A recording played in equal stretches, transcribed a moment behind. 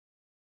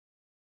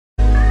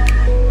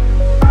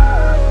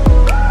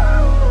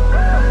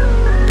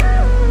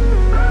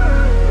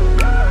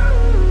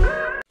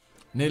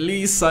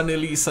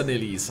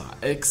Nelisa,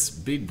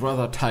 ex-Big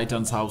Brother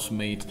Titan's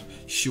housemate.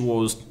 She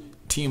was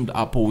teamed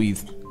up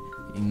with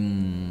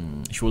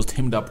Hemi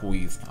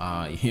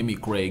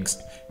Craig's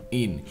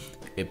in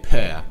a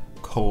pair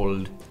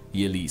called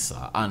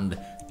Yelisa, and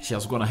she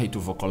has gone ahead to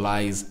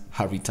vocalize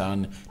her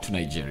return to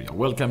Nigeria.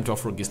 Welcome to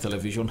Afro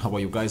Television. How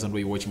are you guys and where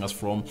you're watching us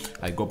from?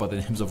 I go by the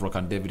names of Rock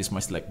and David.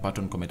 Smash the like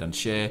button, comment and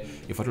share.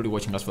 If you're already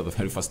watching us for the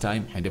very first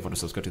time, endeavor to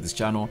subscribe to this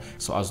channel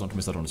so as not to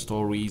miss out on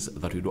stories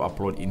that we do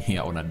upload in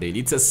here on a daily.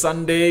 It's a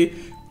Sunday.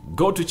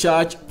 Go to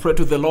church, pray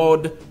to the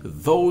Lord.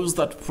 Those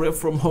that pray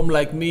from home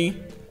like me,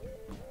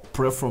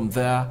 pray from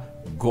there.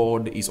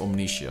 God is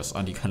omniscient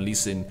and you can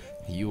listen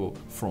you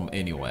from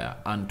anywhere.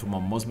 And to my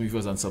Muslim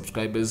viewers and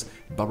subscribers,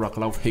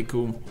 Barakallahu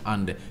Hekum,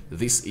 and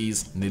this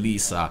is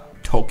Nelisa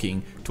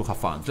talking to her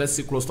fans. Let's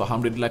see close to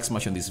 100 likes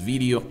smash on this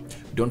video.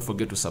 Don't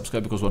forget to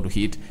subscribe because we want to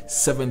hit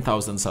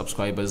 7,000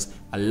 subscribers.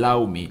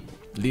 Allow me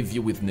leave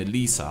you with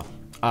Nelisa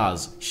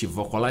as she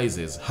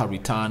vocalizes her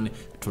return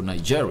to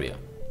Nigeria.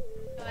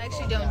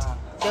 Actually,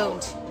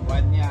 don't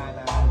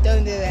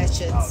do that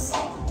shit.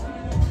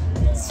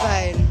 It's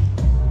fine.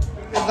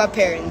 I've got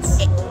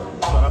parents.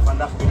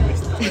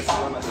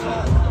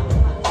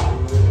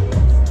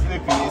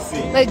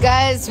 But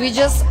guys, we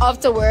just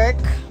after work.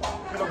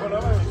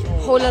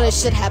 Whole lot of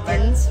shit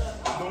happens.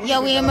 Yeah,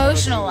 we're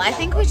emotional. I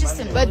think we're just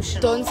emotional.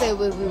 But don't say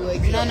we're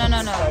working. No.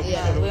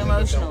 Yeah, we're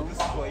emotional.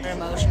 We're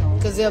emotional.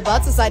 Because we're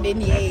about to sign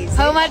NDAs.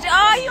 How much?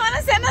 Oh, you want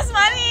to send us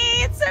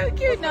money? It's so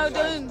cute. No,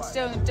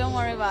 don't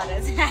worry about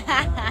it.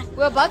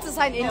 We're about to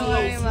sign NDAs. Don't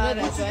worry about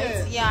you know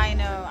that, right? Yeah, I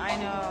know.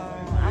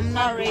 I'm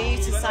not ready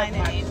to sign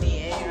an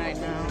NDA right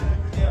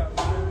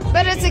now.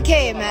 But it's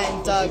okay,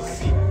 man, dog.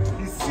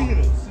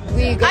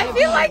 I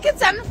feel like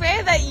it's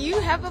unfair that you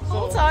have a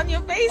filter on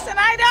your face and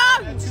I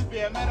don't.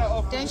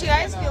 Don't you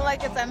guys feel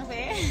like it's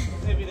unfair?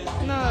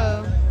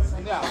 No.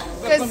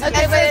 Because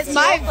Okay, it's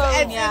my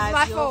phone. Yeah, It's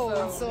my your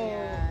phone. So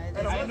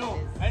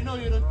I know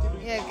you don't.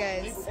 yeah,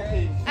 guys.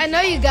 I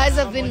know you guys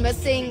have been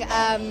missing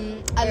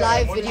a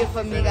live video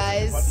from me,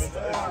 guys.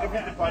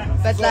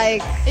 But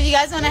like, If you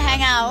guys want to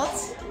hang out,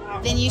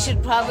 then you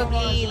should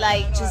probably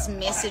like just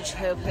message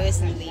her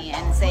personally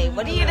and say,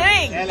 what are you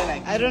doing?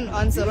 I don't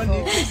answer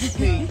phones.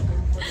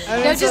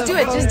 No, just do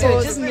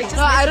it.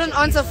 No, I don't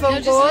answer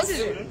phone calls.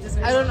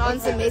 I don't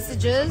answer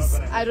messages.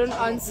 I don't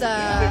answer,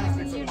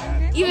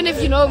 even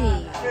if you know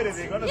me.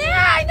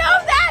 Yeah, I know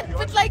that,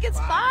 but like it's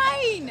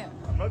fine.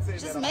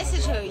 Just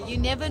message her. You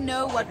never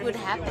know what would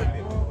happen.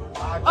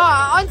 Oh,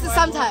 I answer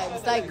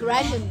sometimes, like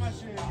randomly.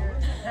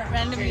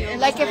 Randomly.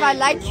 Like if I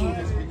like you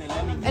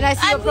and I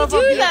see your And we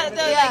profile do pic, that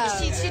though, yeah.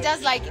 like she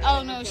does like,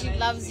 oh no, she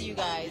loves you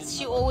guys.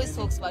 She always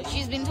talks about,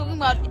 she's been talking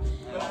about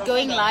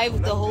going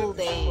live the whole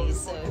day,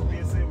 so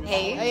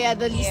hey. Oh yeah,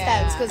 the Lee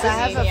stands, because I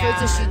have a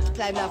photo shoot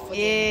planned up for them.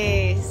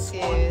 Yes.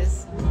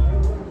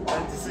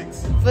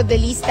 For the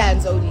Lee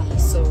stands only,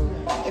 so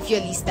if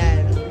you're Lee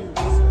stand.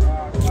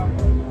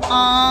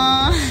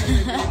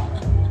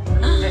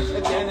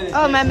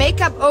 Oh, my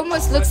makeup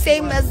almost looks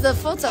same as the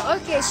filter.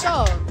 Okay,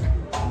 sure.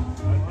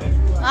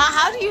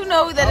 How do you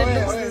know that it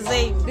looks the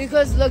same?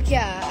 Because look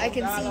here, I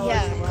can see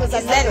here. Because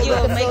Is that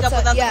your makeup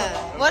without yeah.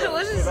 What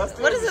is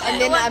it? And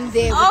then I'm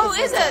there with Oh,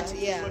 the is filter.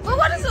 it? Yeah. But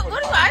what is it?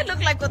 What do I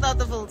look like without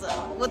the filter?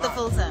 With the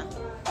filter?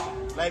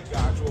 Like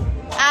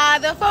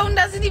The phone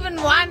doesn't even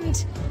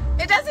want.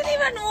 It doesn't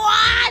even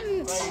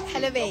want.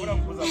 Hello, babe.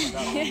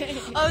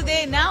 Oh,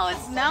 there now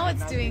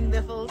it's doing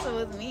the filter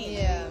with me.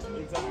 Yeah.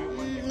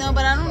 No,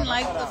 but I don't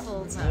like the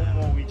filter.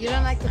 You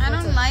don't like the I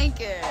filter? don't like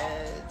it.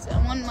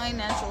 I want my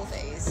natural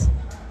face.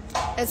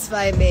 It's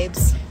fine,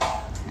 babes.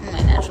 My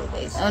natural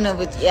face. Oh no,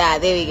 but yeah,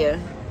 there we go.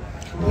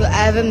 Well,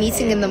 I have a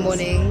meeting in the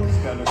morning.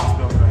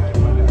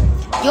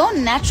 Your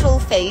natural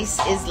face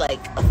is like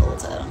a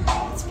filter.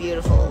 It's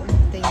beautiful.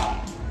 Thank you.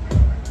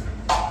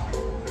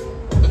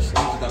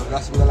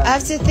 I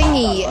have to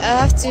thingy. I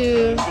have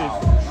to,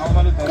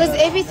 because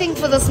everything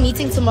for this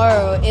meeting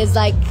tomorrow is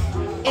like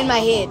in my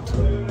head,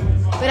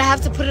 but I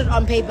have to put it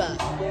on paper.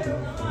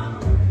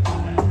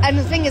 And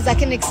the thing is, I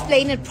can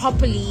explain it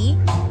properly.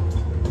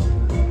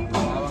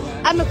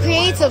 I'm a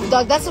creative,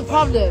 dog. That's a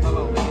problem.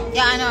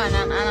 Yeah, I know,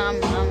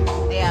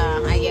 and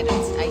yeah, I get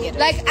it.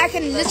 Like, I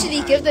can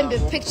literally give them the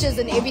pictures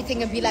and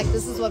everything and be like,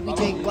 this is what we're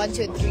doing, 1,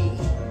 2, and 3.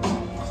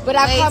 But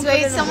I can't put it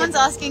Wait, in someone's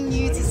asking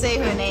you to say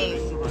her name.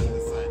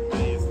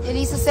 It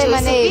needs to say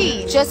my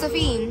name.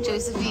 Josephine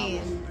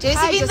Josephine.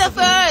 the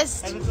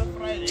first.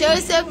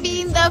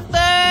 Josephine the first.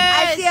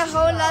 I see a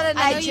whole lot of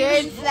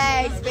Nigerian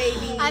flags,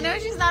 baby. I know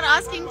she's not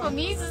asking for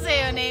me to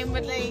say her name,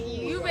 but like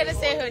you better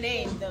say her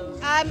name though.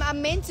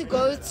 I'm meant to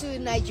go to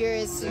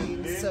Nigeria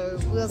soon, so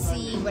we'll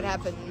see what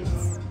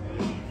happens.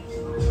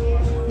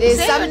 There's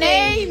Say something. her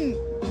name.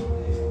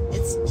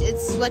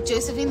 It's what,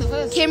 Josephine the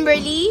first.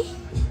 Kimberly.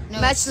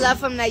 No, Much love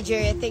from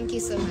Nigeria. Thank you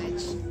so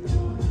much.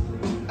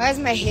 Why is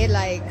my hair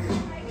like?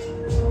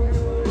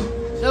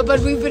 No,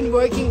 but we've been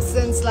working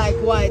since like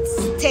what?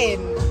 10.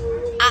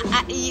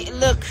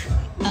 Look.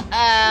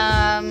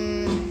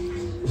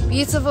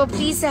 Beautiful.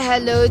 Please say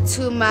hello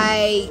to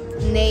my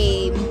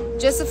name,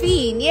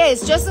 Josephine,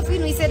 yes,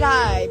 Josephine, we said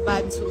hi.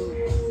 Bantu.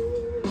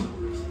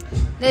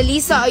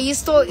 Nelisa, are you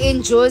still in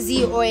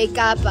Jozi or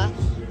Ekapa?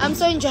 I'm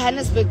still in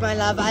Johannesburg, my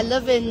love. I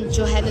live in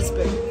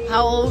Johannesburg.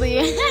 How old are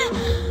you?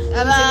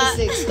 I'm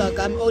 26, dog.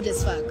 I'm old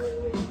as fuck.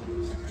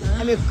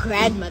 I'm your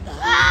grandmother.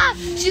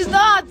 She's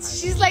not.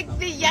 She's like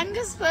the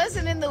youngest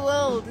person in the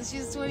world.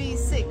 She's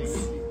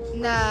 26.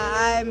 Nah,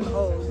 I'm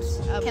old.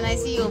 Can I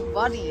see your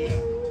body?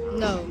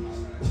 No.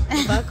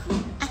 Fuck.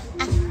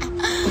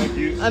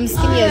 I'm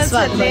skinny as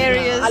fuck.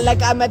 Hilarious. Right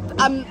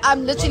now.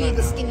 I'm literally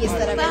the skinniest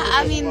that I've ever But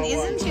I been. mean,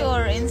 isn't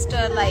your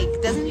Insta like?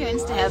 Doesn't your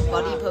Insta have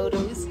body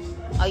photos?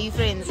 Are you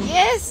friends?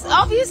 Yes,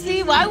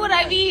 obviously. Why would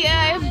I be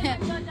here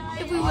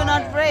if we were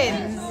not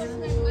friends?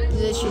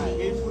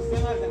 Literally.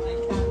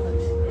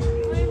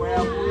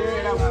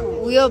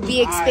 We'll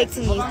be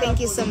expecting you. Thank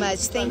you so much.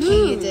 Thank you.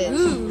 You did.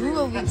 Who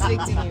will be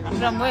expecting you?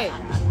 From where?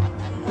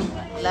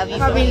 Love you.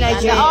 Probably from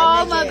Nigeria.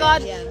 Oh Nigeria, my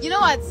God! yeah. You know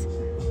what?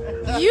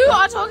 You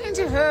are talking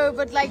to her,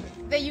 but like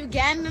the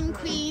Ugandan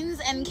queens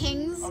and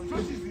kings.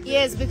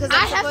 Yes, because I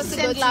I'm have to supposed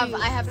send go love. to-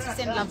 I have to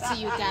send love to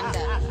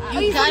Uganda.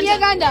 Are you from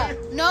Uganda?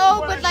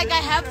 No, but like I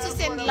have to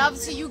send love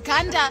to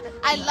Uganda.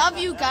 I love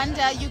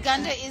Uganda.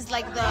 Uganda is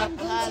like the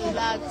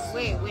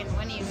wait, when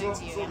are you going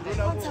to Uganda?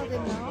 Can't tell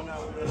them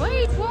now.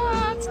 Wait,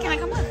 what? Can I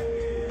come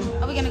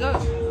with? Are we gonna go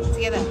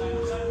together?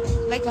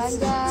 Like it's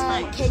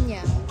fine. Uganda,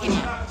 Kenya.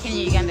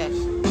 Kenya, Uganda.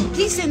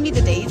 Please send me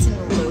the dates and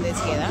we'll go there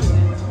together.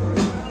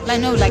 Like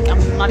no, like I'm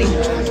not even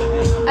trying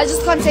to. I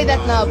just can't say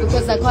that now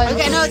because I can't.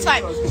 Okay, no, it's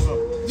fine.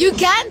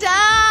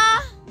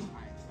 Uganda!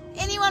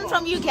 Anyone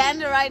from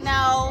Uganda right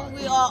now?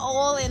 We are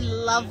all in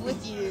love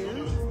with you.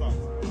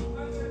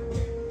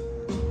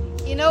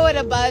 You know what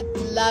about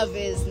love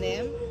is,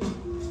 Nim?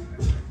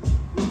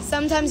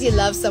 Sometimes you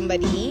love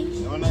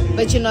somebody,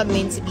 but you're not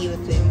meant to be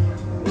with them.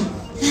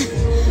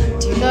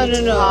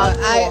 No.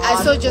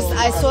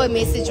 I saw a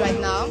message right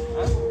now.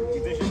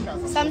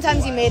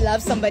 Sometimes you may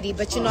love somebody,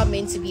 but you're not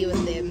meant to be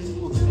with them.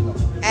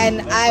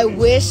 And I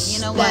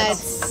wish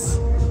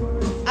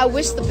I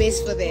wish the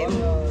best for them.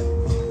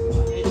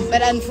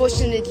 But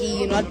unfortunately,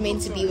 you're not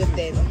meant to be with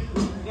them.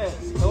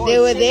 They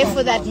were there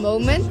for that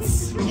moment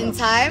in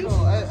time.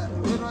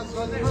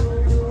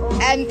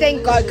 And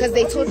thank God, because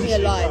they taught me a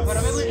lot.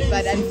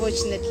 But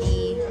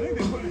unfortunately,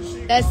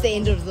 that's the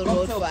end of the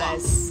road for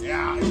us.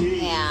 Yeah.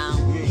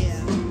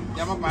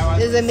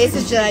 There's a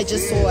message that I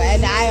just saw,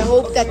 and I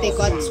hope that they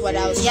got what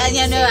I was trying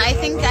to No, say. I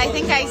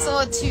think I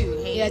saw it too.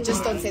 Hey. Yeah,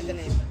 just don't say the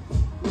name.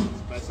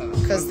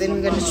 Because then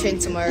we're going to train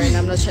tomorrow, and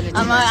I'm not trying to do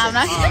I'm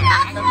not.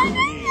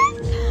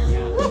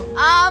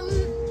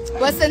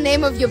 What's the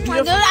name of your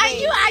beautiful No, I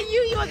friend?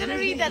 knew you were gonna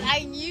read that.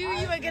 I knew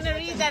you were gonna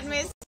read that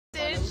message.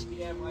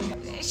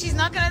 She's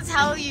not gonna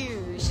tell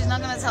you. She's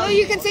not gonna tell No, you.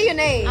 you can say your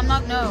name. I'm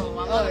not gonna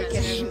okay,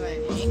 tell you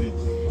never my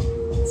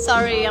name.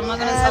 Sorry, I'm not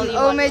gonna tell you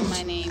what my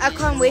name I is.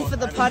 can't wait for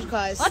the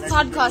podcast. What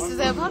podcast? Is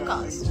there a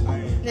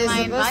podcast? There's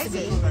Am I supposed to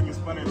be. invited?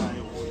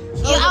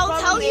 the Yeah, I'll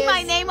problem tell you is-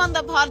 my name on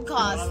the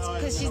podcast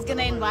because she's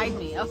gonna invite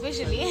me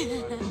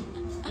officially.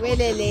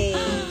 Welele,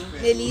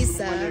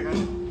 Nelisa.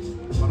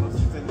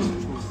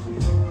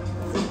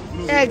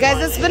 Yeah,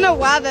 guys, it's been a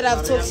while that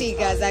I've talked to you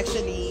guys,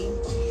 actually.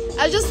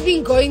 I've just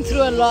been going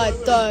through a lot,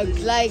 dog.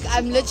 Like,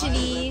 I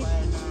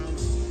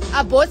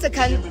bought a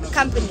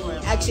company,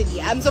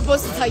 actually. I'm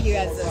supposed to tell you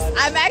guys this.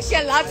 I'm actually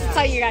allowed to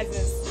tell you guys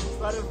this.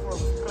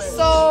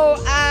 So,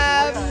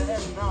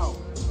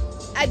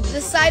 I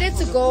decided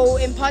to go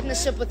in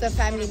partnership with a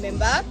family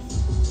member.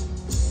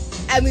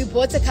 And we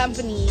bought a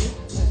company.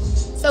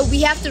 So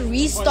we have to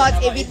restart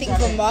everything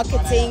from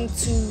marketing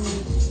to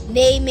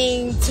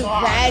naming to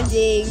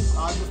branding,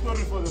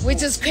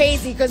 which is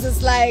crazy because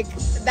it's like,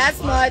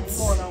 that's not,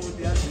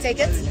 take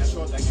it?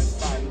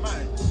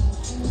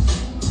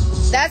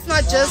 That's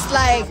not just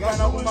like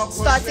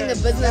starting a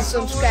business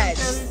from scratch.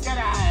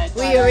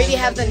 We already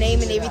have the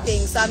name and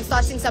everything. So I'm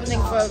starting something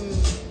from,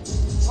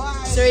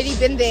 it's already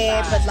been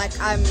there, but like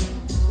I'm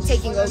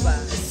taking over.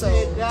 So do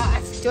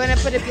you want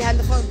to put it behind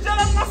the phone?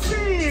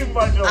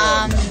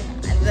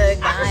 The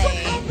guy.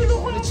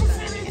 Which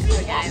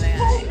guy? The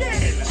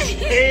guy.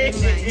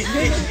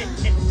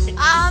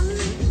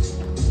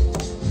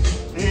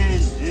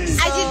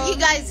 I did, you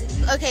guys.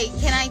 Okay,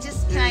 can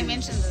I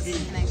mention this? Which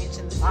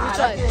Which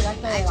one?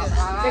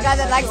 The guy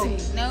that likes me.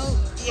 No,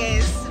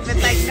 yes, but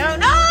like no,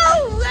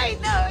 wait,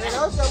 no.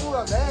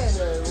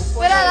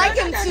 But I like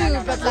him too,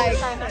 but like,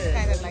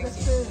 Kind of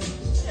likes you.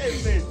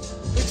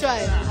 which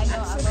one? I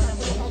know.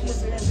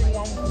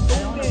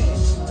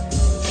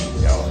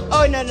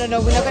 Oh no,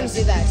 we're not gonna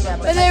do that.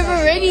 But they've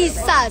already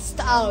sussed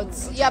out.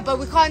 Yeah, but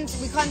we can't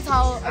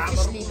tell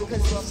officially because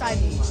it's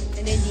signing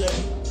an NDA.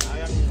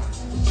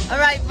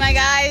 Alright, my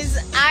guys,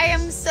 I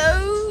am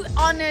so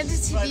honored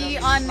to be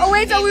on. Oh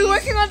wait, are we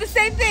working on the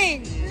same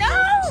thing? No!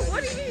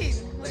 What do you mean?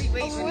 Wait,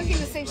 Are we working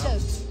the same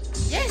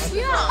shift? Yes,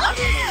 we are.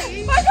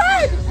 Okay. My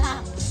God!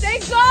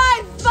 Thank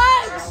God!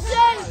 Fuck!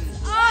 Shit!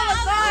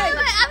 Oh my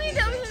God! I mean,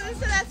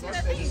 so that's been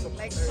a thing,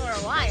 like for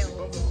a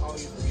while.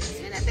 It's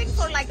been a thing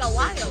for like a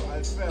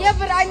while. Yeah,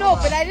 but I know,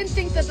 but I didn't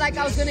think that like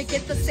I was gonna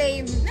get the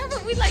same. No,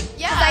 but we like,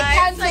 yeah.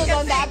 I it's cancelled like a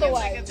on the thing, other it's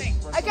one. like a thing.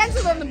 I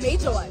cancelled on the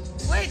major one.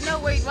 Wait, no,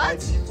 wait, what?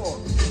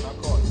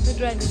 Good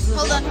run is the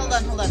Hold on.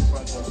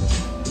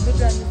 Good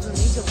run is the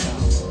major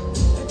one.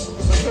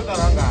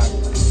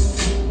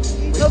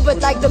 No, but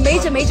like the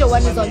major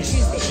one is on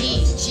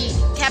Tuesday. G,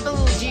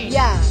 capital G.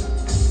 Yeah.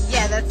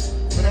 Yeah, that's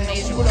the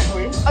major one.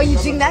 Oh, you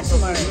doing that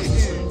tomorrow?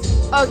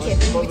 Okay,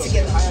 then we'll be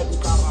together.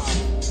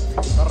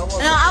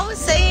 No, I was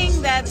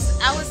saying that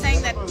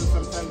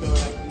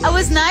it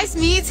was nice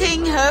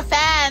meeting her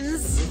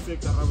fans.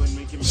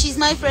 She's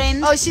my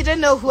friend. Oh, she didn't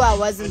know who I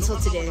was until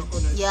today.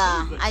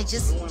 Yeah,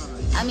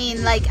 I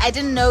mean, like, I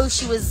didn't know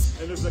she was.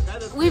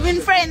 We've been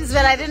friends,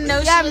 but I didn't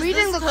know she was. Yeah, I'm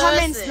reading the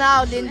comments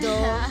now,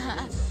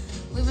 Lindo.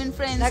 We've been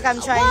friends. Like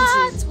I'm trying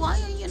what? to. Why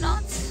are you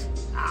not?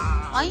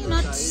 Are you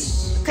not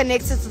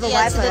Connected to the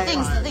yeah, Wi-Fi.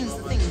 to the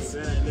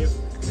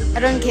things. I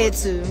don't care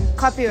to.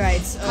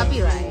 Copyright.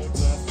 Copyright.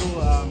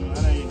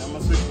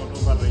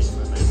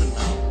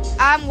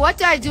 What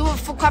do I do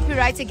for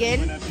copyright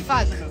again?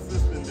 Fuck.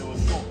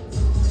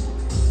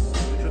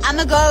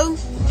 I'ma go.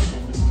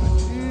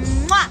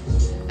 Mwah.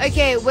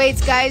 Okay,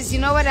 wait, guys. You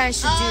know what I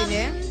should do,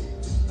 ne?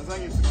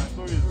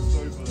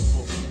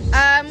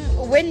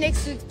 When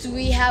next week do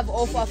we have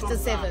off after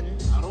 7?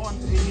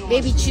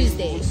 Maybe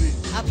Tuesday.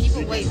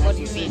 People, wait, what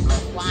do you mean?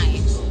 Why?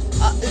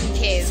 Who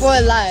cares? For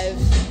a live.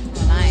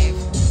 Live.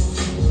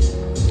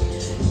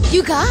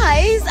 You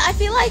guys, I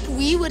feel like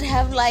we would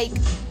have like.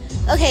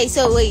 Okay,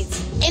 so wait.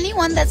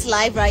 Anyone that's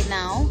live right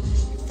now,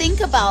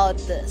 think about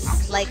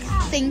this. Like,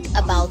 think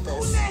about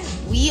this.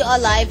 We are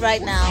live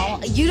right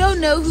now. You don't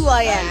know who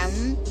I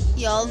am.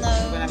 Y'all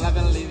know.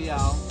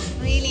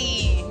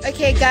 Really?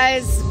 Okay,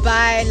 guys.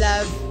 Bye,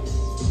 love.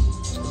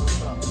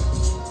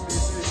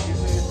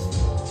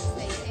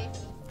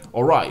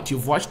 Alright,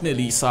 you've watched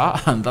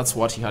Nelisa, and that's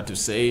what she had to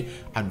say,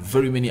 and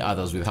very many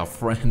others with her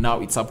friend.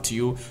 Now it's up to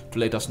you to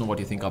let us know what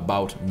you think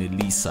about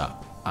Nelisa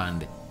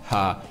and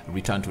her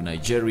return to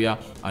Nigeria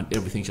and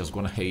everything she's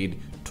gonna head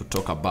to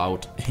talk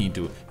about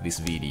into this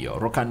video.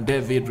 Rokan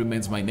David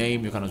remains my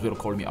name. You can as well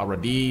call me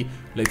RD.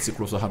 Let's see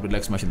close to 100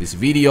 likes much in this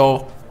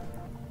video.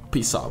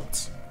 Peace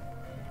out.